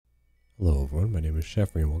Hello everyone, my name is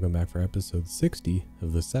Sheffrey and welcome back for episode 60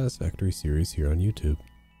 of the Satisfactory series here on YouTube.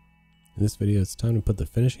 In this video it's time to put the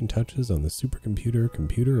finishing touches on the supercomputer,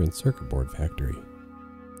 computer, and circuit board factory.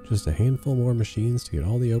 Just a handful more machines to get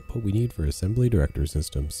all the output we need for assembly director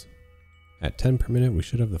systems. At 10 per minute we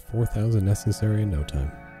should have the 4,000 necessary in no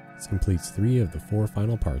time. This completes 3 of the 4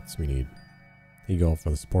 final parts we need. Thank you all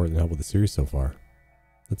for the support and help with the series so far.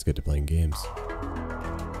 Let's get to playing games.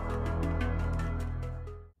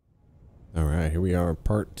 Alright, here we are,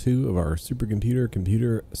 part 2 of our supercomputer,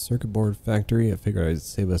 computer, circuit board factory. I figured I'd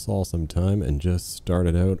save us all some time and just start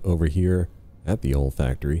it out over here at the old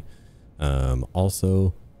factory.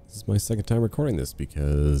 Also, this is my second time recording this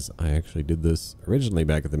because I actually did this originally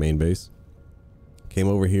back at the main base. Came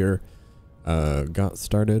over here, got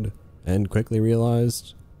started, and quickly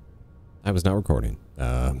realized I was not recording.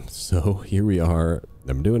 So here we are.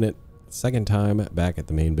 I'm doing it second time back at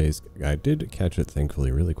the main base. I did catch it,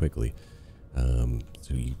 thankfully, really quickly.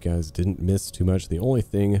 So you guys didn't miss too much. The only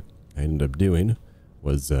thing I ended up doing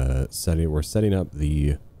was we're setting up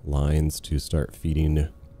the lines to start feeding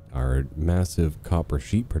our massive copper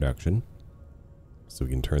sheet production, so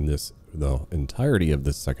we can turn the entirety of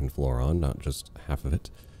this second floor on, not just half of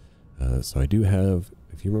it. So I do have,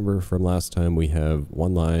 if you remember from last time, we have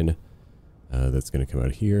one line that's going to come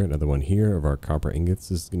out here, another one here of our copper ingots.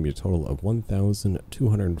 This is going to be a total of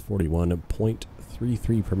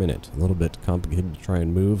 1,241.33 per minute. A little bit complicated to try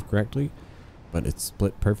and move correctly, but it's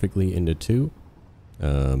split perfectly into 2.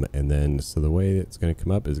 And then, so the way it's going to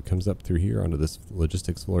come up is it comes up through here onto this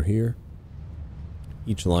logistics floor here.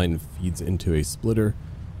 Each line feeds into a splitter.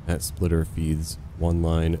 That splitter feeds 1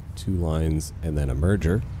 line, 2 lines, and then a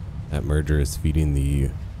merger. That merger is feeding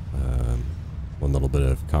the one little bit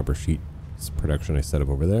of copper sheet production I set up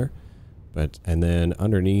over there. And then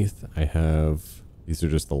underneath I have, these are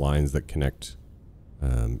just the lines that connect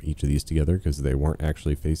each of these together, because they weren't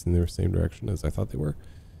actually facing the same direction as I thought they were,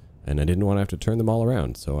 and I didn't want to have to turn them all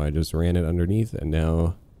around, so I just ran it underneath. And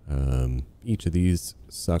now each of these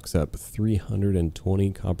sucks up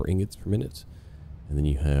 320 copper ingots per minute, and then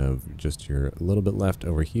you have just your little bit left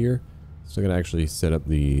over here. So I'm going to actually set up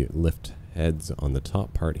the lift heads on the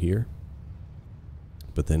top part here,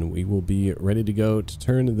 but then we will be ready to go to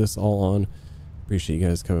turn this all on. Appreciate you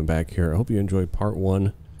guys coming back here. I hope you enjoyed part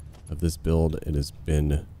 1 of this build. It has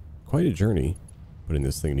been quite a journey putting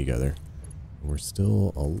this thing together. We're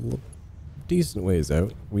still a decent ways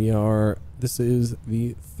out. This is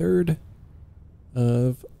the 3rd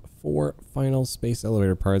of 4 final space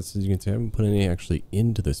elevator parts. As you can see, I haven't put any actually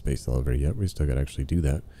into the space elevator yet. We still got to actually do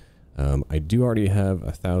that. I do already have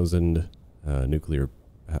 1,000 nuclear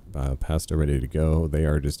pasta ready to go. They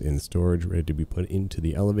are just in storage, ready to be put into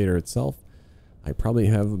the elevator itself. I probably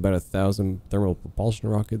have about 1,000 thermal propulsion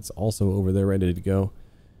rockets also over there ready to go.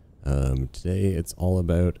 Today it's all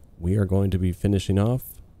about, we are going to be finishing off,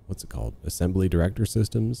 what's it called? Assembly director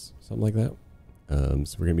systems, something like that.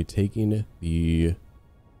 So we're going to be taking the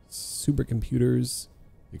supercomputers,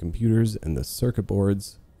 the computers, and the circuit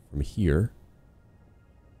boards from here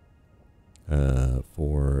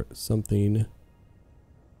for something. Let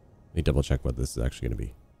me double check what this is actually going to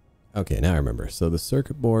be. Okay, now I remember. So the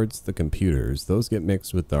circuit boards, the computers, those get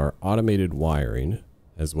mixed with our automated wiring,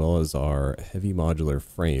 as well as our heavy modular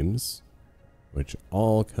frames, which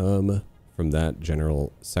all come from that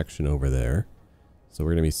general section over there. So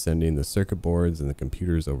we're going to be sending the circuit boards and the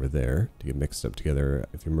computers over there to get mixed up together.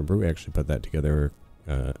 If you remember, we actually put that together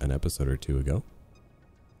an episode or 2 ago.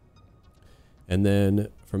 And then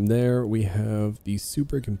from there, we have the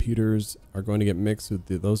supercomputers are going to get mixed with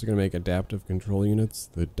those are going to make adaptive control units.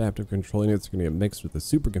 The adaptive control units are going to get mixed with the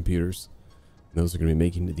supercomputers. And those are going to be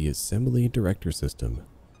making the assembly director system.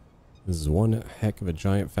 This is one heck of a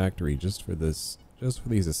giant factory just for these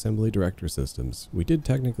assembly director systems. We did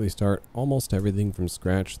technically start almost everything from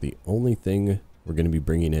scratch. The only thing we're going to be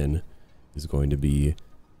bringing in is going to be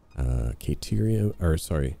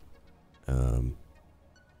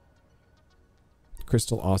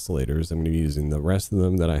crystal oscillators. I'm going to be using the rest of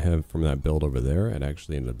them that I have from that build over there. It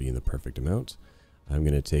actually ended up being the perfect amount. I'm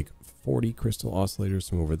going to take 40 crystal oscillators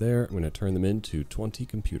from over there. I'm going to turn them into 20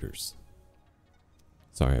 computers.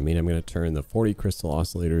 I'm going to turn the 40 crystal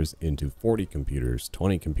oscillators into 40 computers,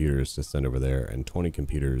 20 computers to send over there, and 20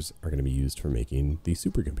 computers are going to be used for making the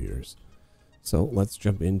supercomputers. So let's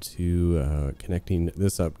jump into connecting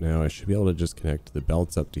this up now. I should be able to just connect the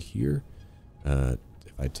belts up to here. If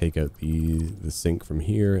I take out the sink from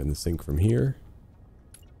here and the sink from here,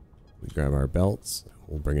 we grab our belts,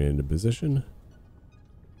 we'll bring it into position.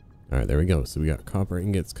 Alright, there we go. So we got copper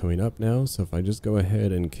ingots coming up now. So if I just go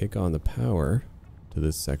ahead and kick on the power to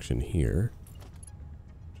this section here,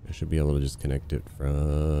 I I should be able to just connect it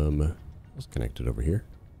from... Let's connect it over here.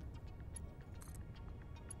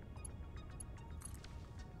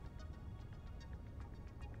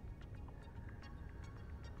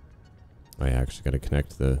 I actually got to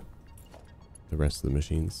connect the rest of the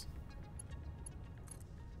machines.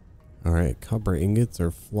 Alright, copper ingots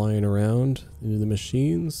are flying around into the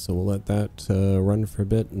machines, so we'll let that run for a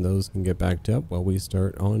bit and those can get backed up while we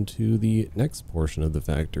start on to the next portion of the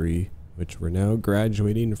factory, which we're now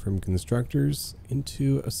graduating from constructors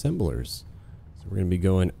into assemblers. So we're going to be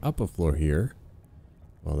going up a floor here.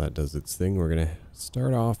 While that does its thing, we're going to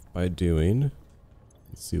start off by doing...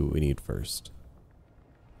 Let's see what we need first.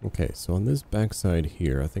 Okay, so on this backside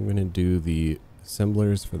here, I think I'm going to do the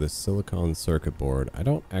assemblers for the silicon circuit board. I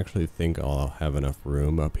don't actually think I'll have enough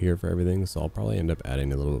room up here for everything, so I'll probably end up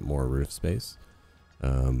adding a little bit more roof space.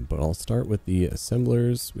 But I'll start with the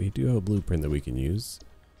assemblers. We do have a blueprint that we can use.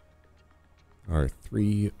 Our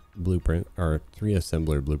three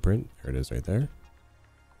assembler blueprint. There it is right there.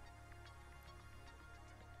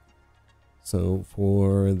 So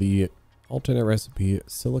for the alternate recipe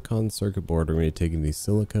silicon circuit board, we're going to be taking the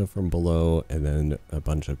silica from below and then a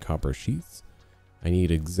bunch of copper sheets. I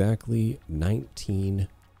need exactly 19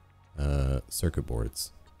 circuit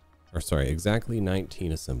boards. Or sorry, exactly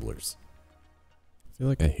 19 assemblers. I feel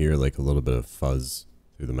like I hear like a little bit of fuzz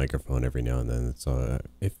through the microphone every now and then. So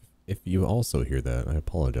if you also hear that, I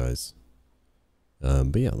apologize.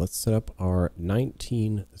 But yeah, let's set up our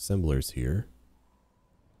 19 assemblers here.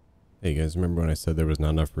 Hey, you guys remember when I said there was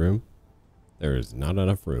not enough room? There is not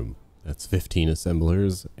enough room. That's 15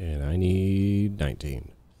 assemblers, and I need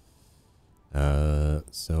 19.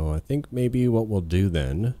 So I think maybe what we'll do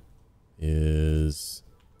then is,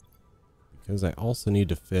 because I also need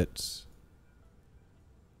to fit...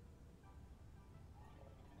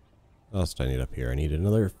 What else do I need up here? I need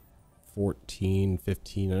another 14,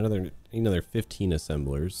 15, another 15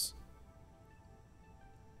 assemblers.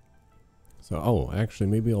 So, oh, actually,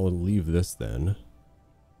 maybe I'll leave this then.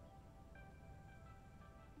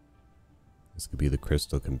 This could be the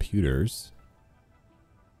crystal computers.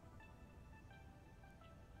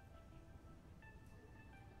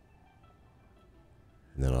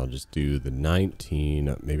 And then I'll just do the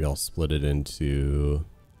 19. Maybe I'll split it into...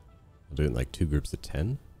 I'll do it in like 2 groups of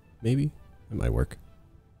 10, maybe? That might work.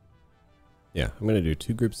 Yeah, I'm going to do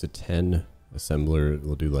 2 groups of 10 assembler.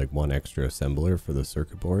 We'll do like 1 extra assembler for the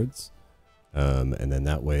circuit boards. And then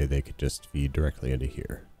that way they could just feed directly into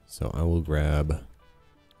here. So I will grab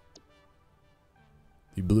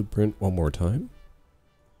the blueprint one more time.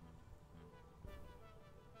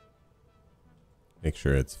 Make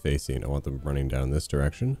sure it's facing, I want them running down this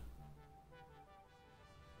direction.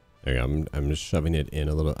 There you go, I'm just shoving it in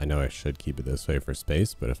a little. I know I should keep it this way for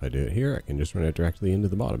space, but if I do it here, I can just run it directly into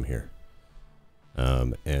the bottom here.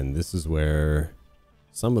 And this is where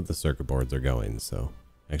some of the circuit boards are going, so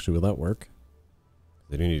actually will that work?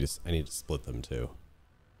 I need to split them too.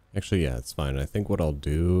 Actually, yeah, it's fine. I think what I'll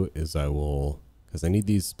do is I will, because I need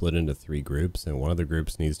these split into 3 groups, and one of the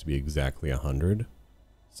groups needs to be exactly 100.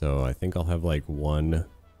 So I think I'll have like one,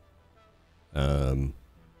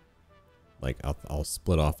 like I'll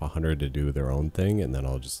split off 100 to do their own thing, and then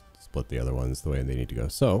I'll just split the other ones the way they need to go.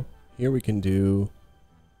 So here we can do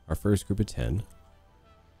our first group of 10.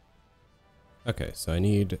 Okay, so I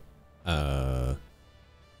need a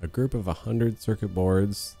group of 100 circuit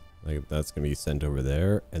boards. Like that's gonna be sent over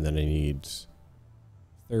there, and then I need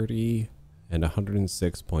 30 and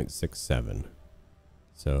 106.67.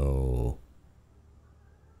 So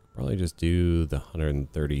probably just do the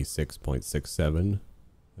 136.67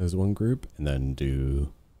 as one group, and then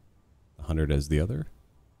do 100 as the other.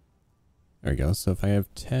 There we go. So if I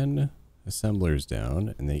have 10 assemblers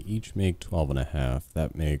down, and they each make 12.5,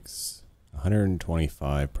 that makes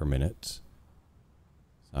 125 per minute.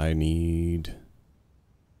 So I need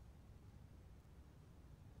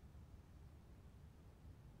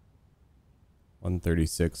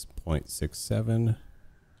 136.67.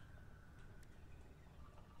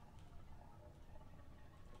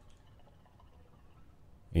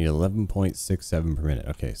 I need 11.67 per minute.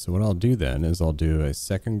 Okay, so what I'll do then is I'll do a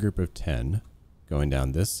second group of 10 going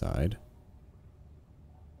down this side.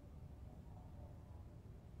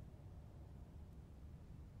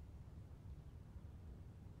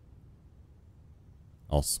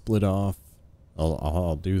 I'll split off.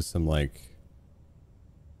 I'll do some like,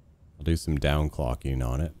 I'll do some downclocking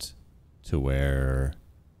on it to where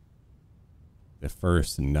the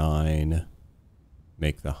first 9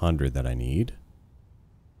 make the 100 that I need.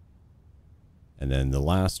 And then the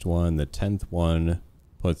last one, the 10th one,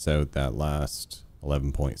 puts out that last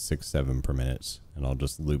 11.67 per minute. And I'll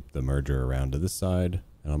just loop the merger around to this side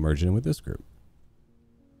and I'll merge it in with this group.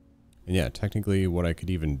 And yeah, technically what I could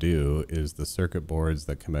even do is the circuit boards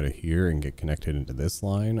that come out of here and get connected into this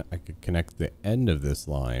line, I could connect the end of this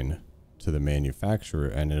line to the manufacturer,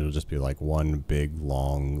 and it'll just be like one big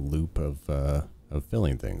long loop of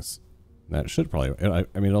filling things. And that should probably, I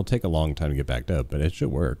mean, it'll take a long time to get backed up, but it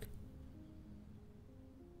should work.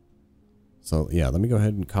 So yeah, let me go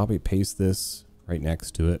ahead and copy paste this right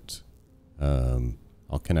next to it.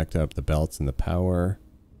 I'll connect up the belts and the power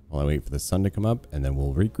while I wait for the sun to come up, and then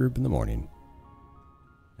we'll regroup in the morning.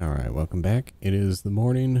 Alright, welcome back. It is the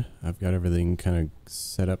morning. I've got everything kind of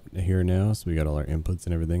set up here now, so we got all our inputs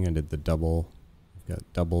and everything. I did the double, I've got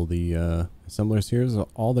double the assemblers here. So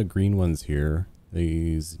all the green ones here,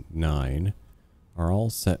 these 9, are all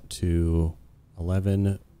set to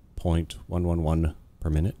 11.111 per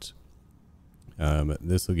minute.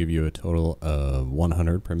 This will give you a total of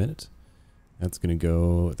 100 per minute. That's going to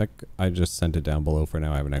go, I just sent it down below for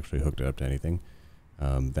now. I haven't actually hooked it up to anything.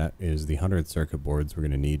 That is the 100 circuit boards we're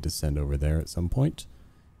going to need to send over there at some point.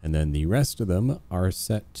 And then the rest of them are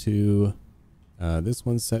set to, this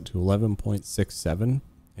one's set to 11.67,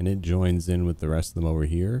 and it joins in with the rest of them over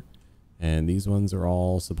here. And these ones are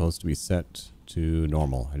all supposed to be set to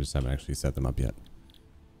normal. I just haven't actually set them up yet.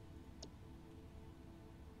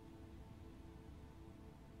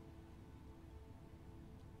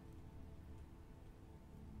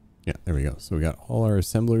 Yeah, there we go. So we got all our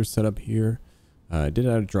assemblers set up here. I did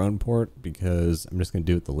add a drone port because I'm just going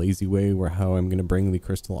to do it the lazy way, where how I'm going to bring the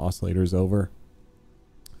crystal oscillators over.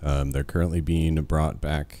 They're currently being brought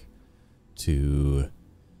back to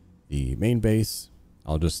the main base.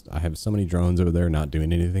 I have so many drones over there not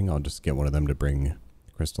doing anything. I'll just get one of them to bring the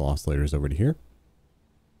crystal oscillators over to here.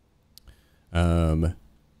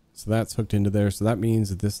 So that's hooked into there. So that means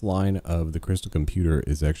that this line of the crystal computer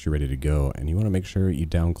is actually ready to go. And you want to make sure you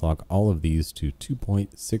downclock all of these to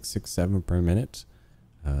 2.667 per minute.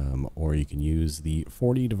 Or you can use the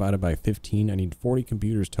 40 divided by 15. I need 40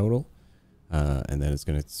 computers total. And then it's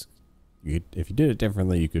going to, if you did it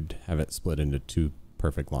differently, you could have it split into 2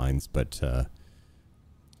 perfect lines. But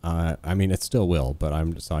I mean, it still will. But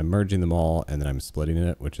I'm merging them all and then I'm splitting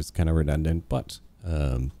it, which is kind of redundant. But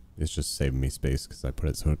it's just saving me space because I put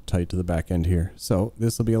it so tight to the back end here. So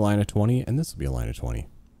this will be a line of 20 and this will be a line of 20.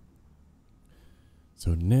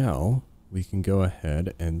 So now we can go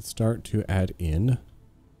ahead and start to add in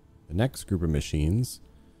the next group of machines.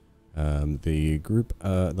 The group,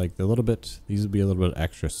 like the little bit, these will be a little bit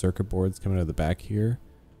extra circuit boards coming out of the back here.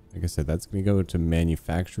 Like I said, that's going to go to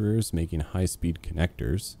manufacturers making high-speed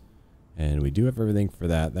connectors. And we do have everything for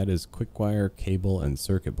that. That is quick wire, cable, and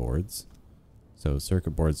circuit boards. So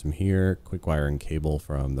circuit boards from here, quick wire and cable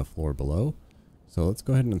from the floor below. So let's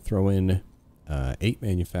go ahead and throw in 8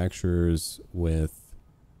 manufacturers with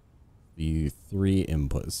the 3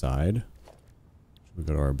 input side. We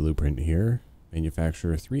go to our blueprint here.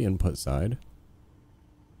 Manufacturer 3 input side.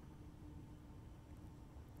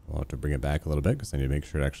 I'll have to bring it back a little bit because I need to make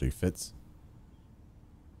sure it actually fits.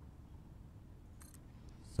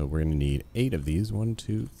 So we're going to need 8 of these. 1,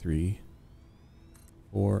 2, 3,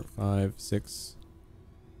 4, 5, 6.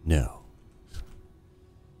 No.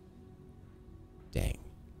 Dang.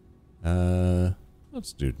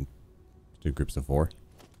 Let's do groups of 4.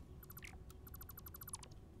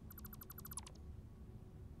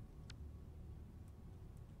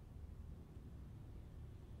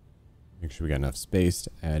 Make sure we got enough space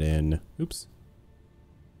to add in. Oops.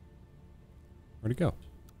 Where'd it go?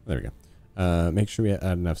 There we go. Make sure we add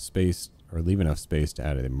enough space, or leave enough space to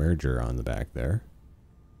add a merger on the back there.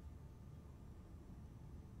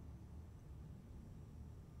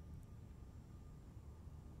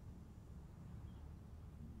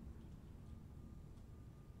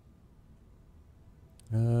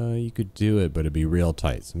 You could do it, but it'd be real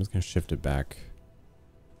tight. So I'm just going to shift it back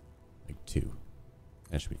like 2.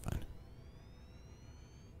 That should be fine.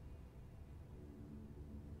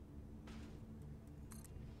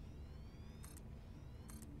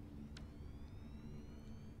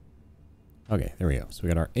 Okay, there we go. So we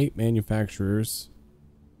got our 8 manufacturers.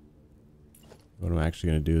 What I'm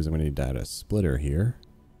actually going to do is I'm going to need to add a splitter here.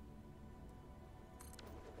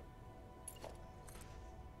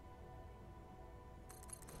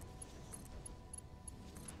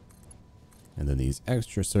 And then these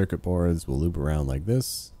extra circuit boards will loop around like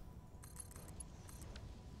this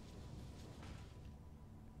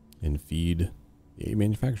and feed the 8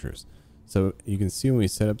 manufacturers. So you can see when we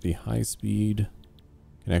set up the high-speed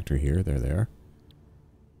connector here, there they are.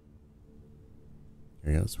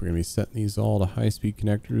 There you go. So we're going to be setting these all to high-speed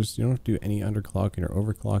connectors. You don't have to do any underclocking or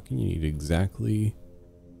overclocking. You need exactly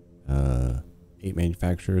 8 8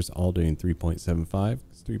 manufacturers all doing 3.75.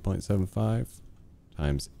 3.75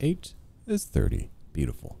 times 8 is 30.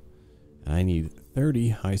 Beautiful. And I need 30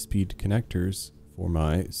 high-speed connectors for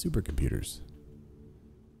my supercomputers.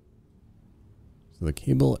 So the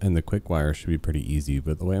cable and the quick wire should be pretty easy,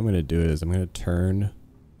 but the way I'm going to do it is I'm going to turn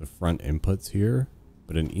the front inputs here,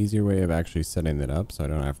 but an easier way of actually setting that up so I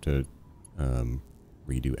don't have to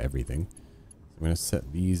redo everything. So I'm going to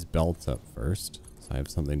set these belts up first, so I have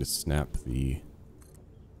something to snap the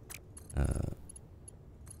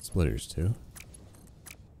splitters to.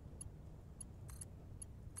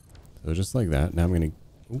 So just like that. Now I'm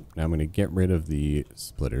going to get rid of the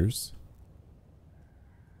splitters.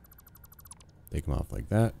 Take them off like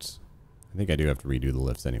that. I think I do have to redo the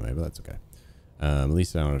lifts anyway, but that's okay. At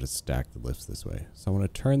least I don't have to stack the lifts this way. So I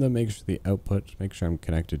want to turn them, make sure the output, make sure I'm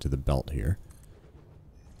connected to the belt here.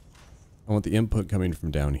 I want the input coming from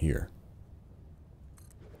down here.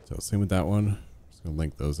 So same with that one. Just going to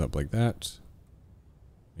link those up like that.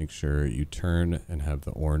 Make sure you turn and have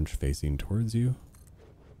the orange facing towards you.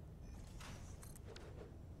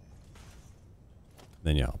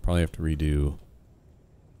 Then yeah, I'll probably have to redo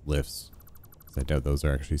lifts, because I doubt those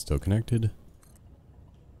are actually still connected.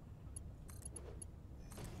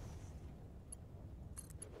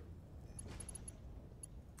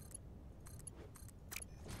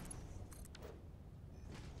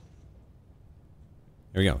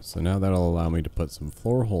 There we go. So now that'll allow me to put some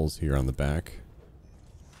floor holes here on the back.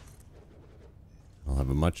 I'll have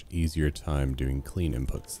a much easier time doing clean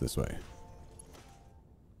inputs this way.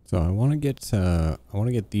 So I want to get a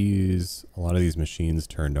lot of these machines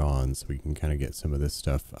turned on so we can kind of get some of this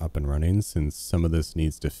stuff up and running, since some of this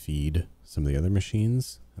needs to feed some of the other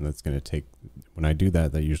machines, and that's going to take, when I do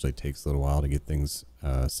that, that usually takes a little while to get things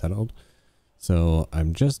settled. So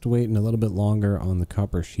I'm just waiting a little bit longer on the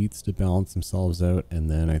copper sheets to balance themselves out, and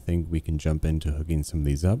then I think we can jump into hooking some of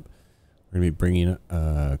these up. We're going to be bringing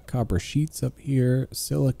copper sheets up here,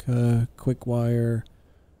 silica, quick wire,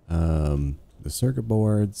 the circuit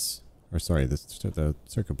boards, or sorry, the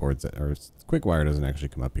circuit boards, or quick wire doesn't actually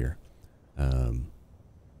come up here. Oh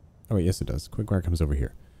wait, yes it does. Quick wire comes over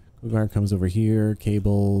here. Quick wire comes over here,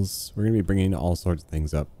 cables. We're going to be bringing all sorts of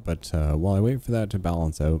things up, but while I wait for that to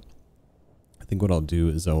balance out, I think what I'll do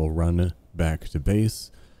is I will run back to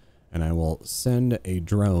base, and I will send a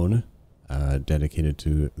drone dedicated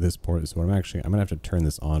to this port. So I'm gonna have to turn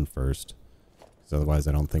this on first, because otherwise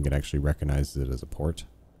I don't think it actually recognizes it as a port.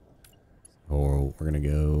 Or we're gonna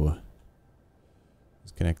go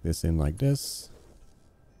just connect this in like this.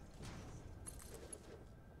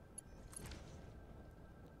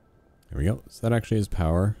 There we go. So that actually is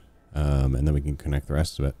power, and then we can connect the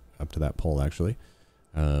rest of it up to that pole actually.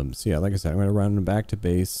 So yeah, like I said, I'm gonna run back to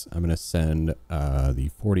base. I'm gonna send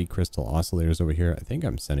the 40 crystal oscillators over here. I think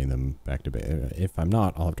I'm sending them back to base. If I'm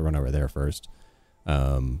not, I'll have to run over there first,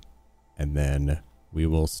 and then we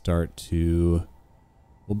will start to.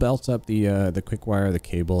 We'll belt up the quick wire, the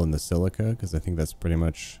cable, and the silica, because I think that's just pretty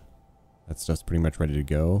much ready to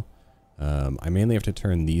go. I mainly have to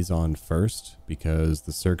turn these on first because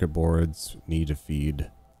the circuit boards need to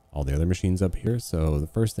feed all the other machines up here. So the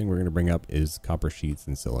first thing we're going to bring up is copper sheets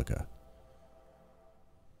and silica.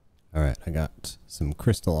 All right, I got some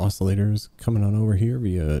crystal oscillators coming on over here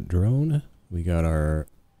via drone. We got our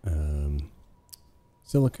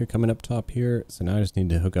silica coming up top here. So now I just need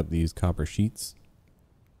to hook up these copper sheets.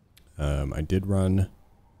 I did run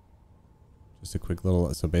just a quick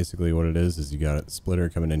little, so basically what it is you got a splitter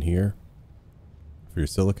coming in here for your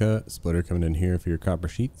silica, splitter coming in here for your copper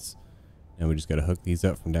sheets, and we just got to hook these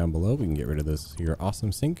up from down below. We can get rid of this here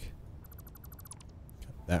awesome sink,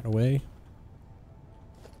 cut that away,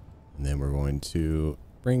 and then we're going to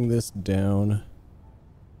bring this down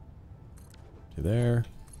to there,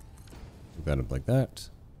 hook that up like that,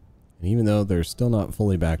 and even though they're still not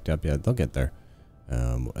fully backed up yet, they'll get there.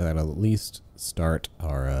 That'll at least start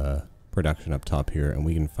our production up top here, and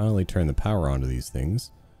we can finally turn the power onto these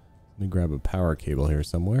things. Let me grab a power cable here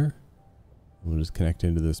somewhere. We'll just connect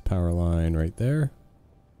into this power line right there.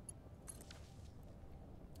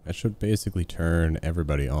 That should basically turn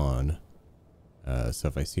everybody on. So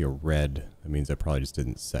if I see a red, that means I probably just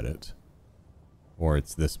didn't set it. Or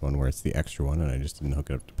it's this one where it's the extra one and I just didn't hook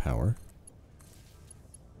it up to power.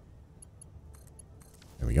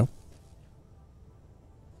 There we go.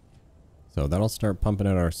 So that'll start pumping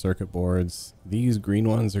out our circuit boards. These green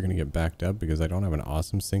ones are going to get backed up because I don't have an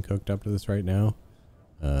awesome sink hooked up to this right now.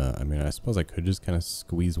 I mean, I suppose I could just kind of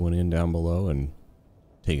squeeze one in down below and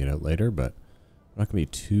take it out later, but I'm not going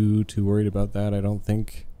to be too worried about that, I don't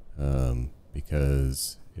think,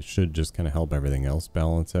 because it should just kind of help everything else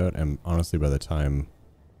balance out. And honestly, by the time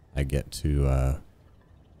I get to,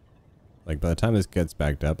 like by the time this gets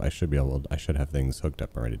backed up, I should have things hooked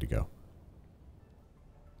up and ready to go.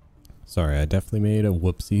 Sorry, I definitely made a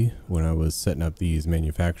whoopsie when I was setting up these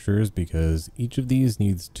manufacturers because each of these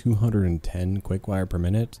needs 210 quick wire per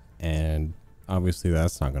minute, and obviously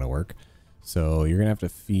that's not going to work. So you're going to have to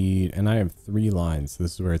feed, and I have 3 lines, so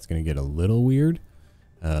this is where it's going to get a little weird.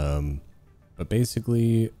 But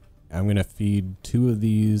basically, I'm going to feed 2 of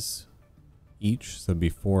these each, so it'd be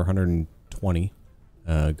 420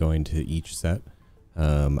 going to each set.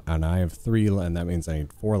 And I have 3, and that means I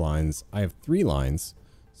need 4 lines. I have 3 lines.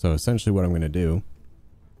 So essentially what I'm going to do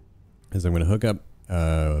is I'm going to hook up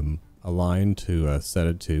a line to a set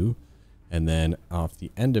of 2, and then off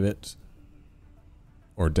the end of it,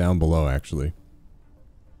 or down below actually,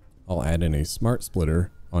 I'll add in a smart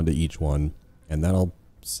splitter onto each one, and that'll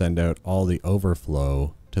send out all the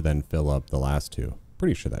overflow to then fill up the last 2.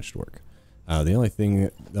 Pretty sure that should work. The only thing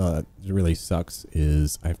that really sucks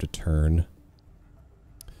is I have to turn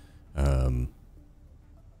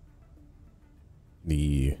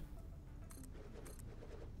the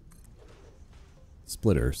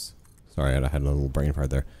splitters. Sorry, I had a little brain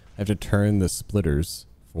fart there. I have to turn the splitters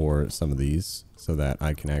for some of these so that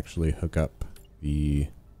I can actually hook up the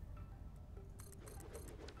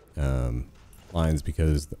lines,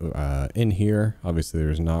 because in here, obviously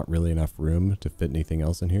there's not really enough room to fit anything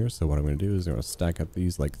else in here. So what I'm going to do is I'm going to stack up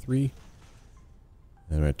these like 3.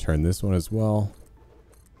 And I'm going to turn this one as well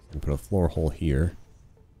and put a floor hole here.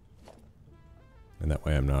 And that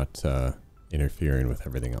way I'm not interfering with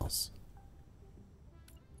everything else.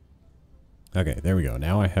 Okay, there we go.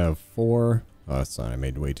 Now I have 4. Oh, that's not, I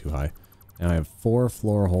made it way too high. Now I have 4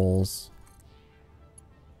 floor holes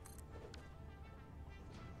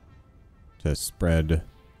to spread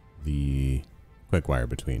the quick wire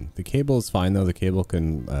between. The cable is fine though. The cable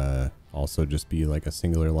can also just be like a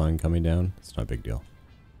singular line coming down. It's not a big deal.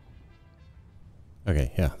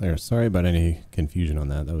 Okay, yeah, there. Sorry about any confusion on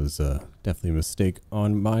that. That was definitely a mistake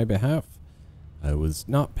on my behalf. I was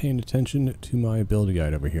not paying attention to my build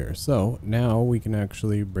guide over here. So now we can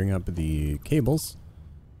actually bring up the cables.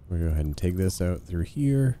 We're going to go ahead and take this out through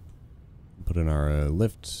here. Put in our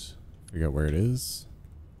lift. Figure out where it is.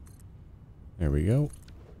 There we go.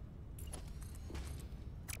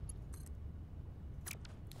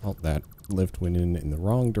 Oh, that lift went in the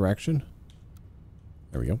wrong direction.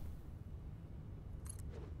 There we go.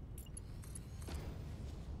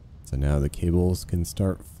 So now the cables can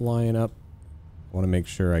start flying up. I want to make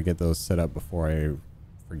sure I get those set up before I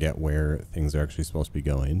forget where things are actually supposed to be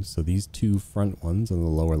going. So these 2 front ones on the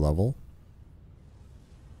lower level,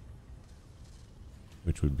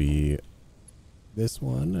 which would be this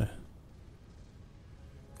one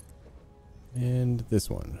and this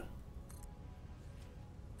one.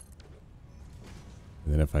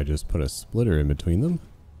 And then if I just put a splitter in between them,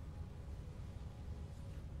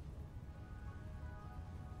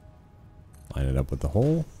 line it up with the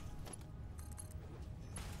hole.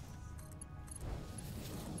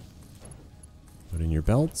 Put in your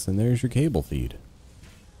belts, and there's your cable feed.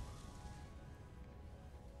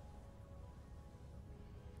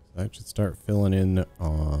 So that should start filling in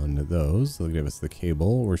on those. They'll give us the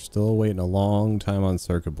cable. We're still waiting a long time on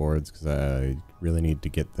circuit boards because I really need to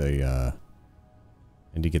get the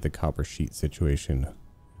copper sheet situation.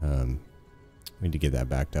 We need to get that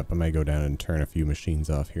backed up. I might go down and turn a few machines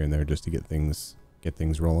off here and there just to get things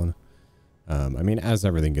rolling. I mean, as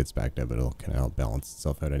everything gets backed up, it'll kind of help balance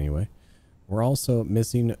itself out anyway. We're also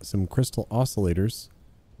missing some crystal oscillators,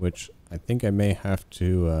 which I think I may have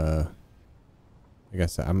to, I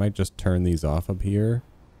guess I might just turn these off up here,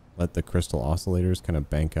 let the crystal oscillators kind of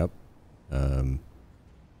bank up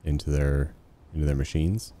into their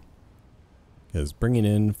machines. Because bringing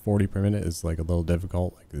in 40 per minute is like a little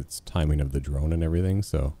difficult. Like it's timing of the drone and everything.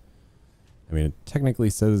 So, I mean, it technically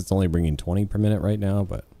says it's only bringing 20 per minute right now,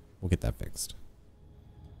 but we'll get that fixed.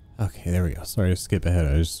 Okay, there we go. Sorry to skip ahead.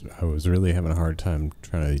 I was really having a hard time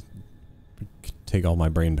trying to take all my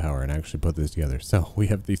brain power and actually put this together. So we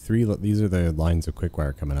have the 3, these are the lines of quick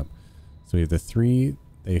wire coming up. So we have the 3,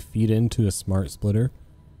 they feed into a smart splitter.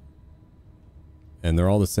 And they're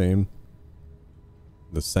all the same.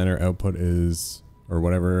 The center output is, or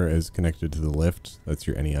whatever is connected to the lift, that's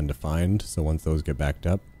your any undefined. So once those get backed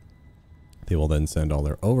up, they will then send all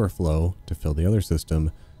their overflow to fill the other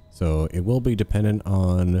system. So it will be dependent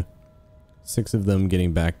on 6 of them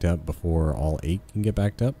getting backed up before all 8 can get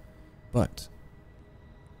backed up. But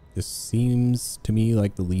this seems to me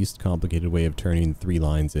like the least complicated way of turning 3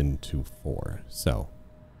 lines into 4. So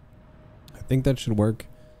I think that should work.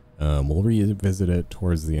 We'll revisit it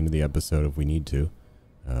towards the end of the episode if we need to.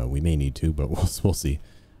 We may need to, but we'll see.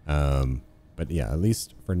 But yeah, at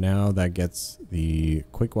least for now, that gets the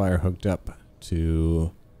quick wire hooked up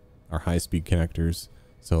to our high-speed connectors.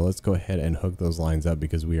 So let's go ahead and hook those lines up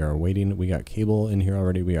because we are waiting. We got cable in here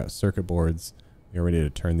already. We got circuit boards. We are ready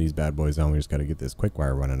to turn these bad boys on. We just got to get this quick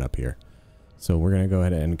wire running up here. So we're going to go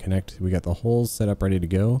ahead and connect. We got the holes set up ready to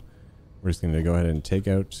go. We're just going to go ahead and take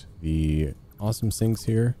out the awesome sinks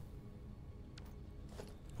here.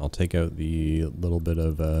 I'll take out the little bit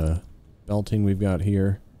of belting we've got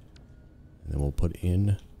here. And then we'll put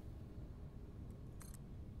in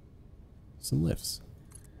some lifts.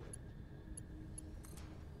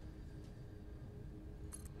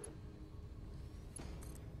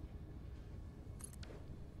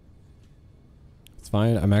 It's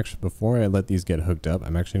fine. I'm actually, before I let these get hooked up,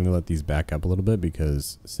 I'm actually going to let these back up a little bit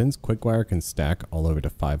because since QuickWire can stack all over to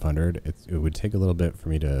 500, it would take a little bit for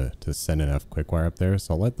me to send enough QuickWire up there.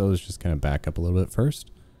 So I'll let those just kind of back up a little bit first,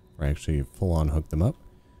 or actually full on hook them up.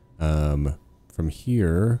 From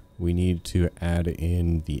here, we need to add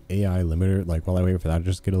in the AI limiter. Like while I wait for that to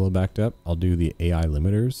just get a little backed up, I'll do the AI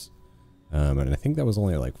limiters. And I think that was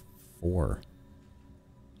only like 4.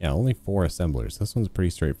 Yeah, only 4 assemblers. This one's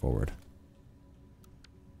pretty straightforward.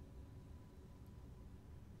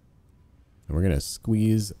 And we're going to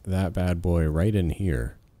squeeze that bad boy right in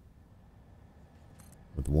here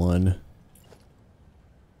with one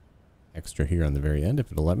extra here on the very end, if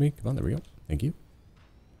it'll let me. Come on, there we go. Thank you.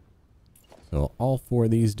 So all 4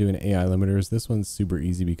 of these doing AI limiters. This one's super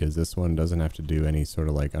easy because this one doesn't have to do any sort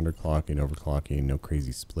of like underclocking, overclocking, no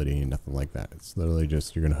crazy splitting, nothing like that. It's literally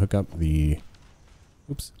just, you're going to hook up the,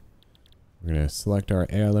 oops. We're going to select our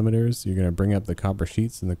AI limiters. You're going to bring up the copper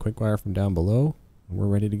sheets and the quick wire from down below, and we're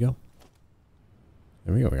ready to go.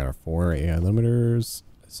 There we go. We got our 4 AI limiters,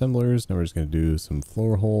 assemblers. Now we're just going to do some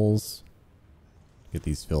floor holes. Get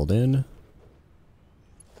these filled in.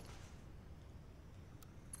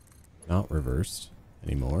 Not reversed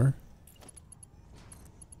anymore.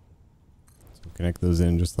 So connect those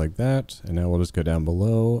in just like that. And now we'll just go down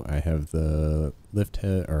below. I have the lift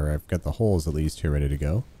head, or I've got the holes at least here ready to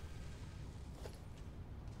go.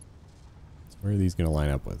 So where are these going to line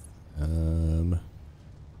up with?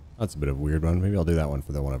 That's a bit of a weird one. Maybe I'll do that one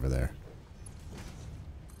for the one over there.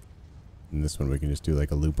 And this one we can just do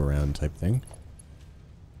like a loop around type thing.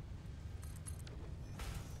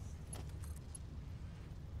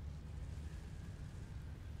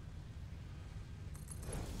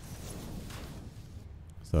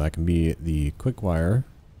 So that can be the quick wire,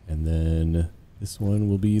 and then this one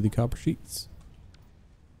will be the copper sheets.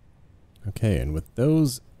 Okay, and with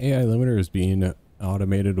those AI limiters being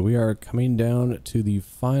automated, we are coming down to the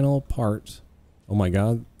final part. Oh my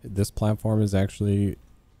god, this platform is actually,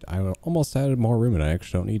 I almost added more room and I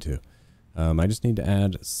actually don't need to. I just need to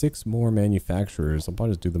add 6 more manufacturers. I'll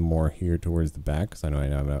probably just do them more here towards the back because I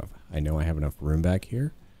know I have enough room back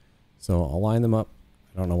here. So I'll line them up.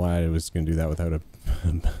 I don't know why I was going to do that without a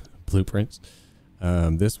blueprint.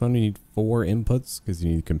 This one we need 4 inputs because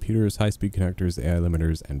you need computers, high-speed connectors, AI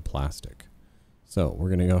limiters, and plastic. So we're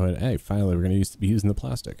going to go ahead. Hey, finally, we're going to be using the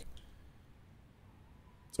plastic.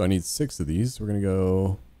 So I need 6 of these. We're going to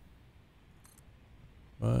go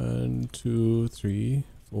 1, 2, 3,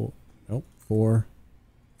 4. Nope, 4,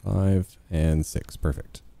 5, and 6.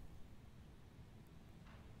 Perfect.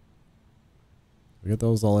 We got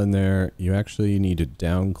those all in there. You actually need to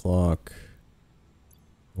downclock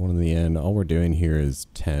one in the end. All we're doing here is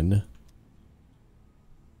 10.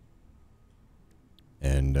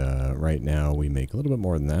 And right now we make a little bit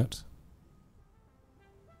more than that.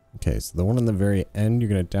 Okay, so the one on the very end, you're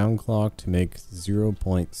going to downclock to make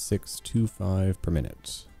 0.625 per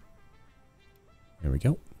minute. There we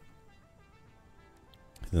go.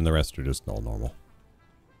 And then the rest are just all normal.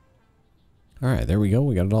 Alright, there we go.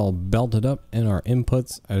 We got it all belted up. And our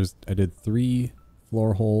inputs, I did 3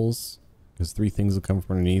 floor holes because 3 things will come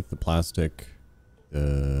from underneath: the plastic,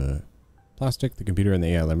 the computer, and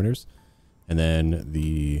the AI limiters. And then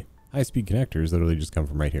the high-speed connectors literally just come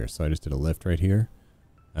from right here. So I just did a lift right here.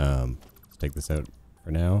 Let's take this out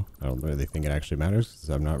for now. I don't really think it actually matters because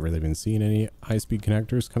I've not really been seeing any high-speed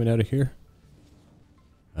connectors coming out of here.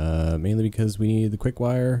 Mainly because we need the quick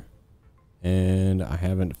wire, and I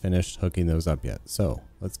haven't finished hooking those up yet. So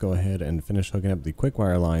let's go ahead and finish hooking up the quick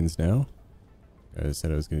wire lines now. As I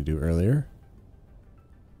said I was going to do earlier.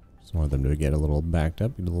 Just wanted them to get a little backed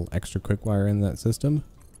up, get a little extra quick wire in that system.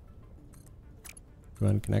 Go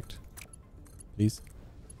ahead and connect, please.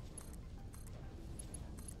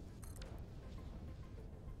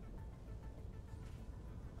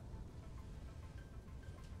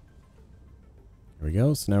 There we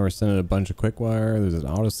go. So now we're sending a bunch of quick wire. There's an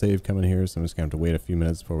autosave coming here, so I'm just gonna have to wait a few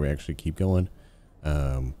minutes before we actually keep going.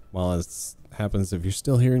 While this happens, if you're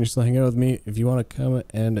still here and you're still hanging out with me, if you want to come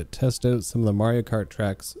and test out some of the Mario Kart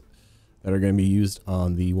tracks that are going to be used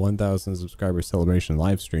on the 1,000 subscriber celebration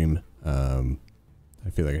live stream, I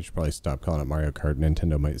feel like I should probably stop calling it Mario Kart.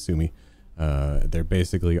 Nintendo might sue me. They're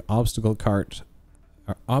basically obstacle course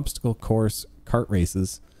kart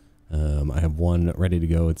races. I have one ready to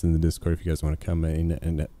go. It's in the Discord if you guys want to come in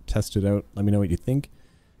and test it out. Let me know what you think.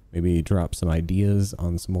 Maybe drop some ideas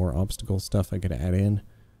on some more obstacle stuff I could add in.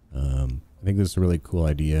 I think this is a really cool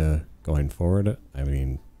idea going forward. I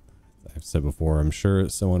mean, I've said before, I'm sure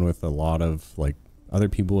someone with a lot of like other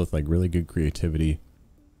people with like really good creativity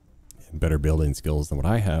and better building skills than what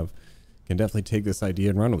I have can definitely take this idea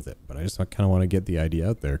and run with it. But I just kind of want to get the idea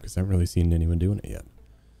out there because I haven't really seen anyone doing it yet.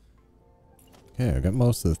 Okay, I've got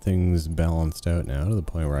most of the things balanced out now to the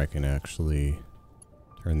point where I can actually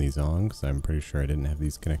turn these on because I'm pretty sure I didn't have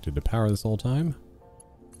these connected to power this whole time.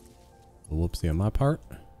 A whoopsie on my part.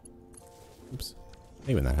 Oops.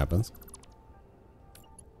 Hey, when that happens.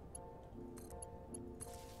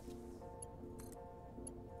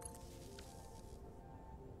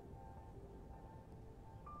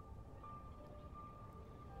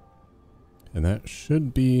 And that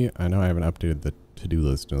should be, I know I haven't updated the to-do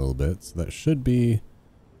list in a little bit, so that should be,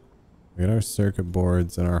 we got our circuit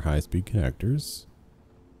boards and our high-speed connectors.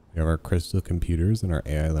 We have our crystal computers and our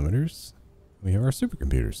AI limiters. We have our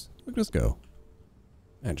supercomputers. Look at us go.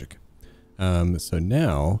 Magic. So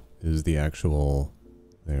now is the actual,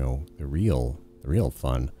 you know, the real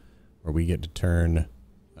fun, where we get to turn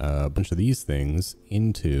a bunch of these things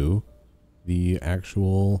into the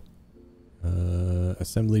actual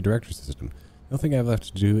assembly director system. The only thing I have left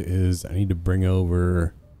to do is I need to bring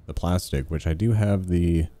over the plastic, which I do have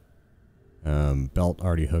the belt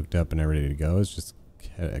already hooked up and ready to go. It's just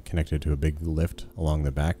connected to a big lift along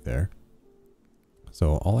the back there.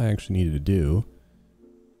 So all I actually needed to do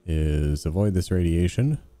is avoid this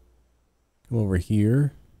radiation, come over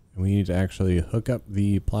here, and we need to actually hook up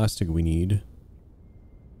the plastic we need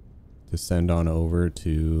to send on over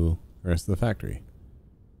to the rest of the factory.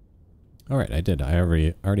 Alright, I did. I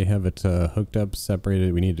already have it hooked up,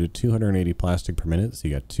 separated. We needed 280 plastic per minute, so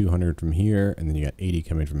you got 200 from here, and then you got 80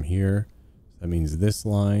 coming from here. That means this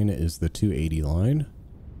line is the 280 line.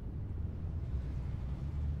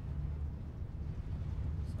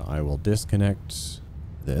 So I will disconnect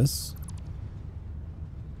this.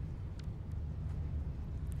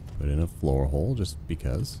 Put in a floor hole just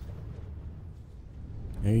because.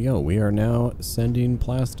 There you go. We are now sending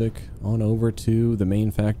plastic on over to the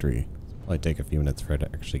main factory. It'll probably take a few minutes for it to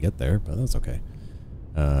actually get there, but that's okay.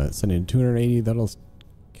 Sending 280, that'll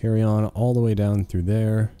carry on all the way down through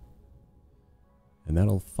there. And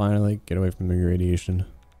that'll finally get away from the radiation.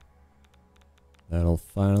 That'll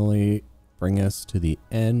finally bring us to the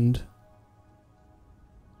end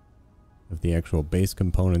of the actual base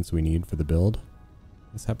components we need for the build.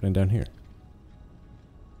 What's happening down here?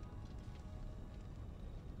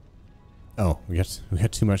 Oh, we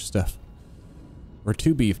got too much stuff. We're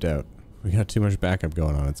too beefed out. We got too much backup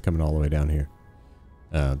going on. It's coming all the way down here.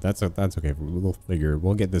 That's okay. We'll figure.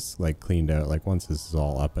 We'll get this like cleaned out. Like once this is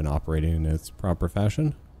all up and operating in its proper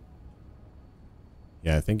fashion.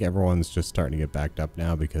 Yeah, I think everyone's just starting to get backed up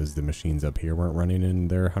now because the machines up here weren't running in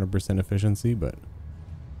their 100% efficiency. But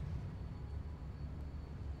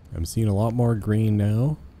I'm seeing a lot more green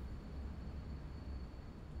now.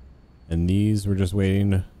 And these we're just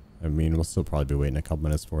waiting. I mean, we'll still probably be waiting a couple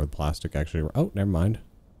minutes for the plastic actually. Oh, never mind.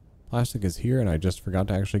 Plastic is here and I just forgot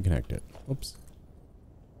to actually connect it. Oops.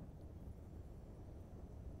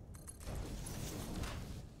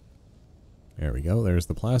 There we go. There's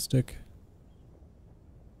the plastic.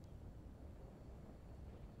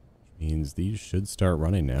 Which means these should start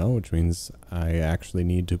running now, which means I actually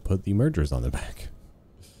need to put the mergers on the back.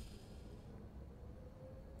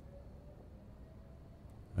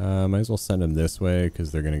 Might as well send them this way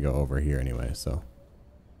because they're going to go over here anyway, so.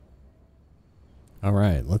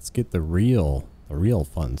 Alright, let's get the real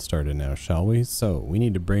fun started now, shall we? So, we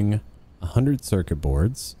need to bring 100 circuit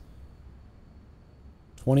boards,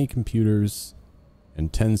 20 computers,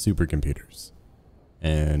 and 10 supercomputers.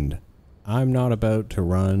 And I'm not about to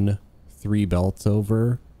run 3 belts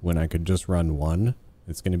over when I could just run 1.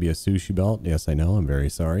 It's going to be a sushi belt. Yes, I know. I'm very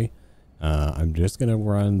sorry. I'm just going to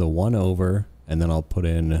run the 1 over, and then I'll put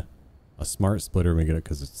in a smart splitter when we get it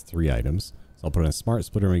because it's 3 items. So I'll put in a smart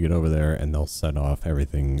splitter when we get over there, and they'll set off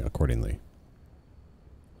everything accordingly.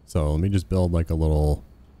 So let me just build like a little...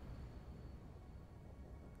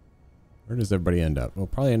 Where does everybody end up? We'll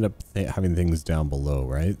probably end up having things down below,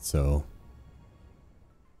 right? So,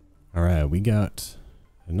 all right, we got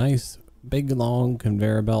a nice big long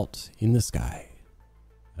conveyor belt in the sky.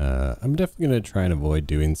 I'm definitely going to try and avoid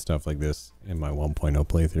doing stuff like this in my 1.0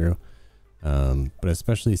 playthrough. But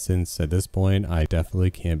especially since at this point, I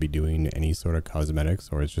definitely can't be doing any sort of cosmetics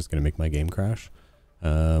or it's just going to make my game crash.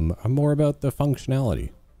 I'm more about the functionality,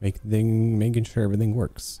 making sure everything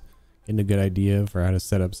works. Getting a good idea for how to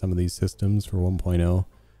set up some of these systems for 1.0.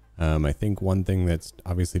 I think one thing that's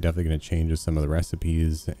obviously definitely going to change is some of the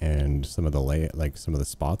recipes and some of the some of the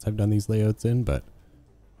spots I've done these layouts in, but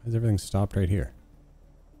why is everything stopped right here?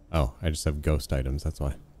 Oh, I just have ghost items, that's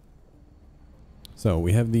why. So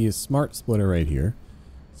we have the smart splitter right here.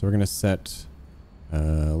 So we're going to set,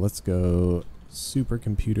 let's go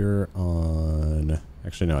supercomputer on,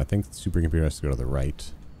 actually no, I think supercomputer has to go to the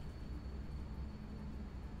right.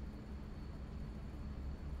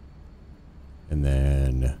 And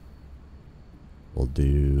then we'll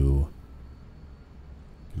do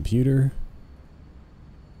computer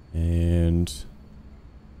and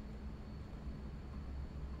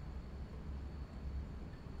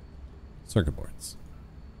circuit boards.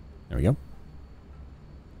 There we go.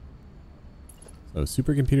 So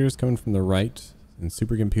supercomputer is coming from the right, and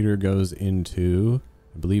supercomputer goes into,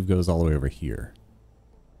 I believe, goes all the way over here.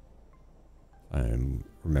 If I'm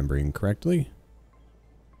remembering correctly.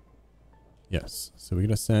 Yes. So we're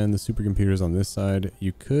gonna send the supercomputers on this side.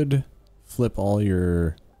 You could flip all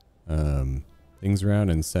your things around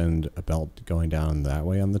and send a belt going down that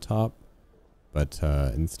way on the top, but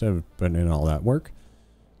instead of putting in all that work,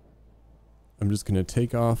 I'm just going to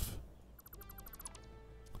take off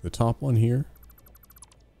the top one here,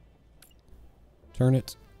 turn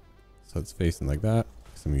it so it's facing like that,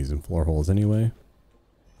 because I'm using floor holes anyway.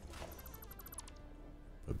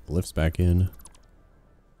 Put the lifts back in.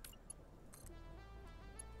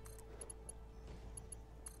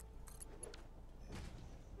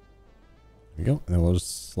 There we go. And then we'll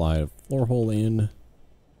just slide a floor hole in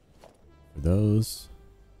for those.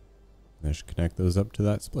 And I should connect those up to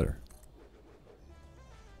that splitter.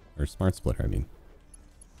 Or smart splitter, I mean.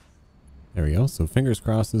 There we go. So fingers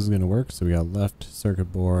crossed this is going to work. So we got left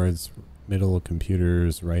circuit boards, middle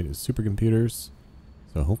computers, right is supercomputers.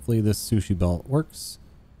 So hopefully this sushi belt works.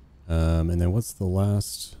 And then what's the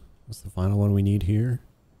final one we need here?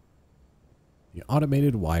 The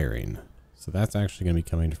automated wiring. So that's actually going to be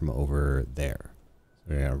coming from over there. So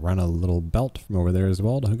we're going to run a little belt from over there as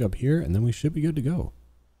well to hook up here, and then we should be good to go.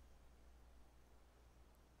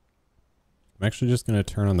 I'm actually just going to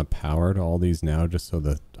turn on the power to all these now just so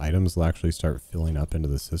the items will actually start filling up into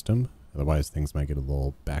the system. Otherwise things might get a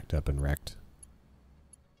little backed up and wrecked.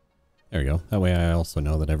 There we go. That way I also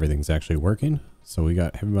know that everything's actually working. So we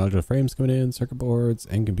got heavy modular frames coming in, circuit boards,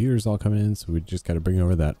 and computers all coming in. So we just got to bring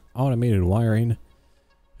over that automated wiring.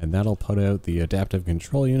 And that'll put out the adaptive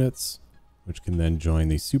control units, which can then join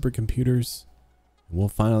the supercomputers. And we'll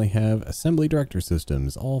finally have assembly director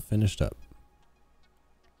systems all finished up.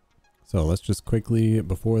 So let's just quickly,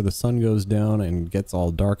 before the sun goes down and gets all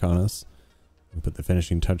dark on us, and put the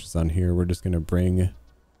finishing touches on here. We're just going to bring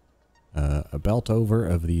a belt over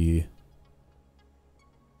of the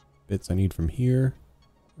bits I need from here.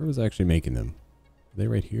 Where was I actually making them? Are they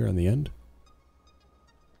right here on the end?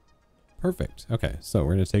 Perfect. Okay, so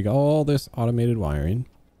we're going to take all this automated wiring.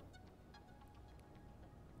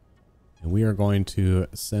 And we are going to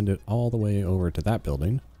send it all the way over to that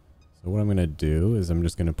building. So what I'm going to do is I'm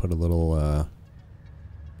just going to put a little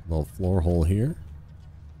floor hole here.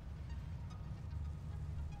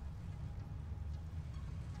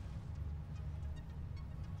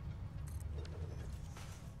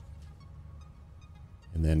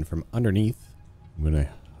 And then from underneath, I'm going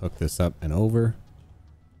to hook this up and over.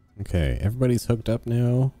 Okay, everybody's hooked up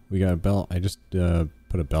now. We got a belt. I just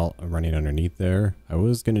put a belt running underneath there. I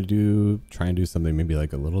was going to try and do something maybe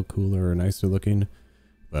like a little cooler or nicer looking.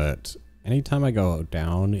 But anytime I go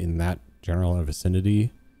down in that general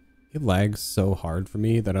vicinity, it lags so hard for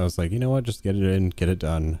me that I was like, you know what, just get it in, get it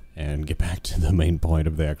done, and get back to the main point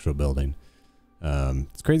of the actual building.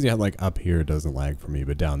 It's crazy how like up here it doesn't lag for me,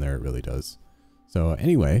 but down there it really does. So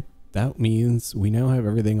anyway, that means we now have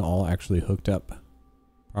everything all actually hooked up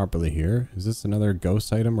properly here. Is this another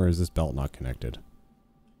ghost item or is this belt not connected?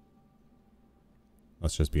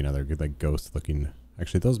 Let's just be another good like ghost looking.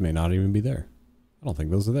 Actually, those may not even be there. I don't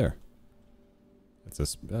think those are there.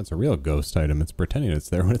 That's a real ghost item. It's pretending it's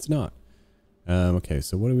there when it's not. Okay,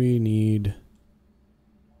 so what do we need?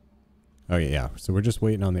 Oh yeah, so we're just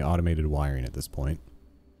waiting on the automated wiring at this point.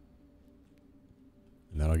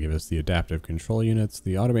 And that'll give us the adaptive control units.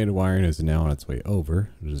 The automated wiring is now on its way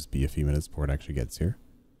over. It'll just be a few minutes before it actually gets here.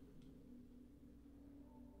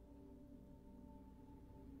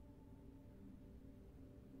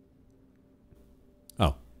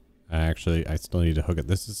 Oh, I still need to hook it.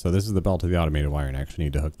 This is the belt to the automated wire, and I actually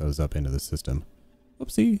need to hook those up into the system.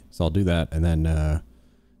 Whoopsie. So I'll do that, and then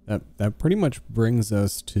that pretty much brings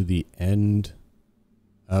us to the end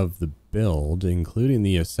of the build, including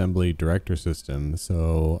the assembly director system.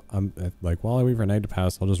 So like while I wait for night to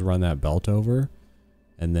pass, I'll just run that belt over,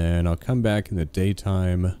 and then I'll come back in the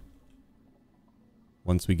daytime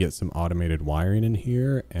once we get some automated wiring in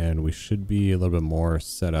here, and we should be a little bit more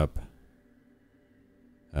set up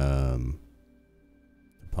to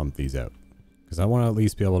pump these out, because I want to at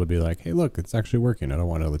least be able to be like, hey, look, it's actually working. I don't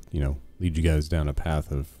want to, you know, lead you guys down a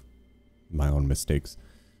path of my own mistakes.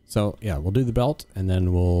 So yeah, we'll do the belt, and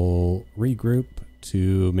then we'll regroup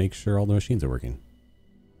to make sure all the machines are working.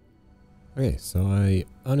 Okay, so I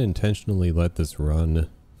unintentionally let this run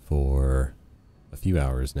for a few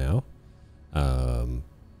hours now. And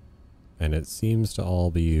it seems to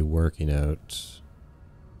all be working out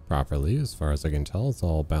properly as far as I can tell. It's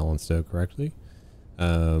all balanced out correctly.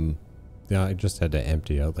 Yeah, I just had to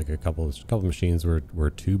empty out like a couple machines were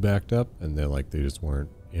too backed up, and they just weren't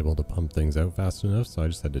able to pump things out fast enough. So I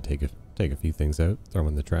just had to take a few things out, throw them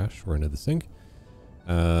in the trash or into the sink.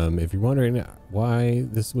 If you're wondering why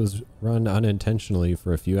this was run unintentionally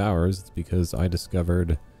for a few hours, it's because I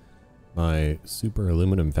discovered my super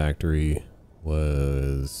aluminum factory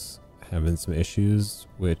was having some issues,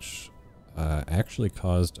 which actually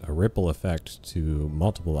caused a ripple effect to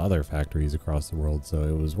multiple other factories across the world. So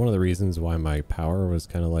it was one of the reasons why my power was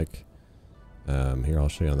kind of like, here, I'll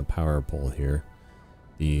show you on the power pole here.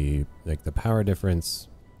 The power difference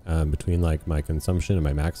between like my consumption and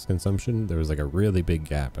my max consumption, there was like a really big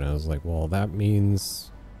gap, and I was like, well, that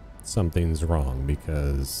means something's wrong,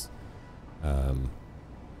 because a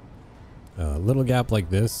little gap like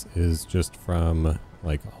this is just from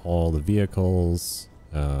like all the vehicles,